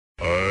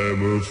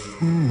I'm a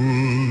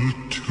fool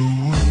to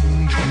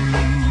want you.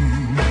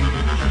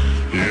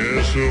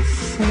 Yes, a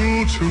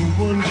fool to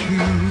want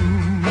you.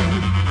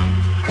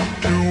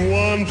 To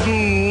want a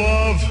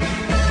love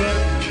that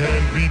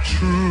can't be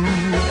true.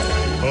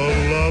 A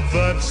love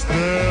that's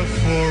there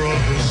for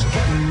us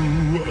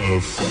two.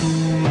 A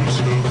fool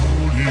to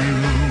hold you.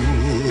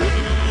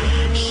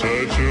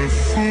 Such a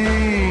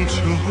fool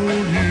to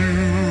hold you.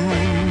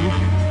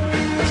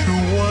 To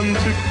want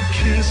to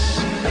kiss,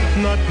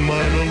 not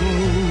mine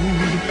alone.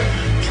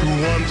 To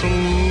want to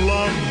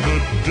love the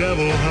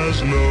devil has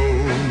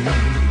known.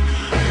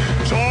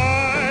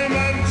 Time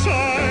and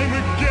time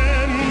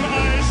again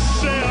I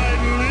say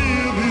I'd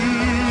leave you.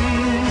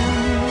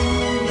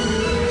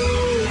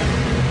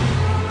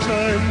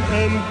 Time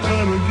and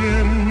time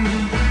again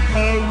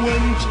I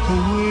went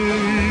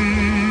away.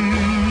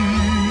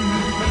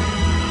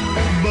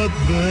 But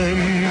then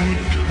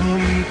would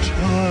come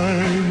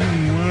time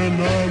when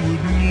I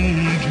would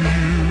need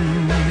you.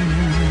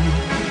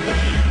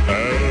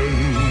 And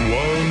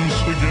once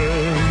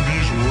again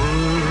these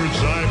words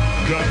I've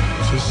got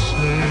to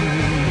say.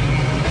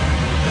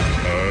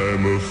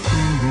 I'm a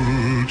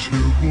fool to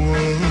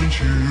want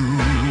you.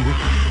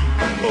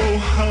 Oh,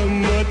 how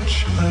much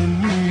I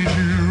need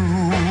you.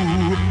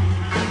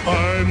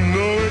 I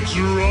know it's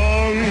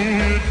wrong,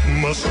 it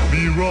must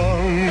be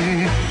wrong.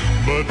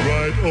 But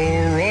right or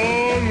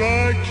wrong,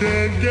 I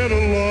can't get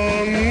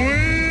along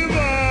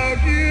without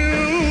you.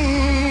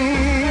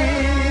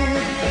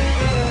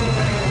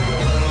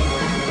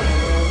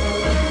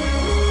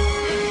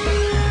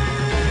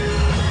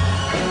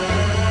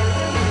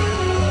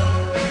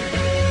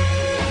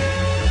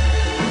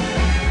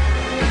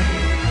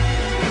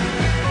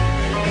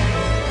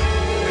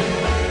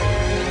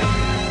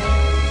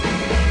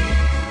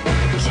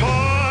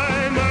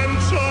 Time and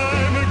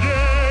time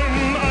again,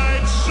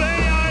 I'd say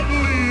I'd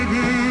leave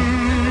you.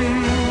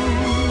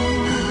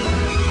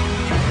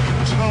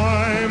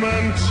 Time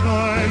and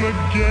time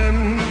again,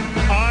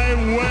 I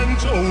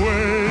went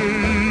away.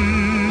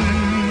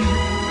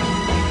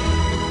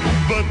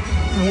 But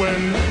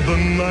when the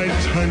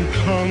nighttime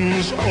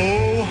comes,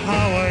 oh,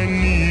 how I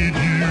need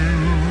you.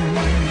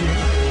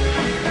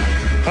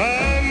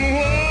 And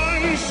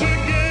once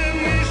again,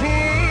 these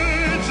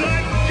words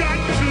I've got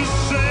to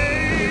say.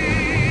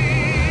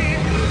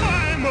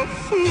 I'm a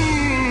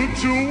fool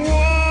to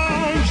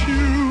want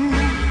you.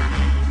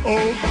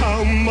 Oh,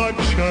 how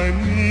much I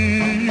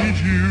need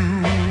you.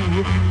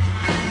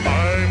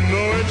 I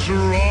know it's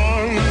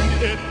wrong,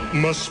 it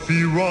must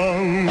be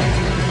wrong.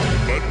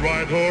 But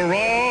right or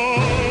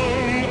wrong,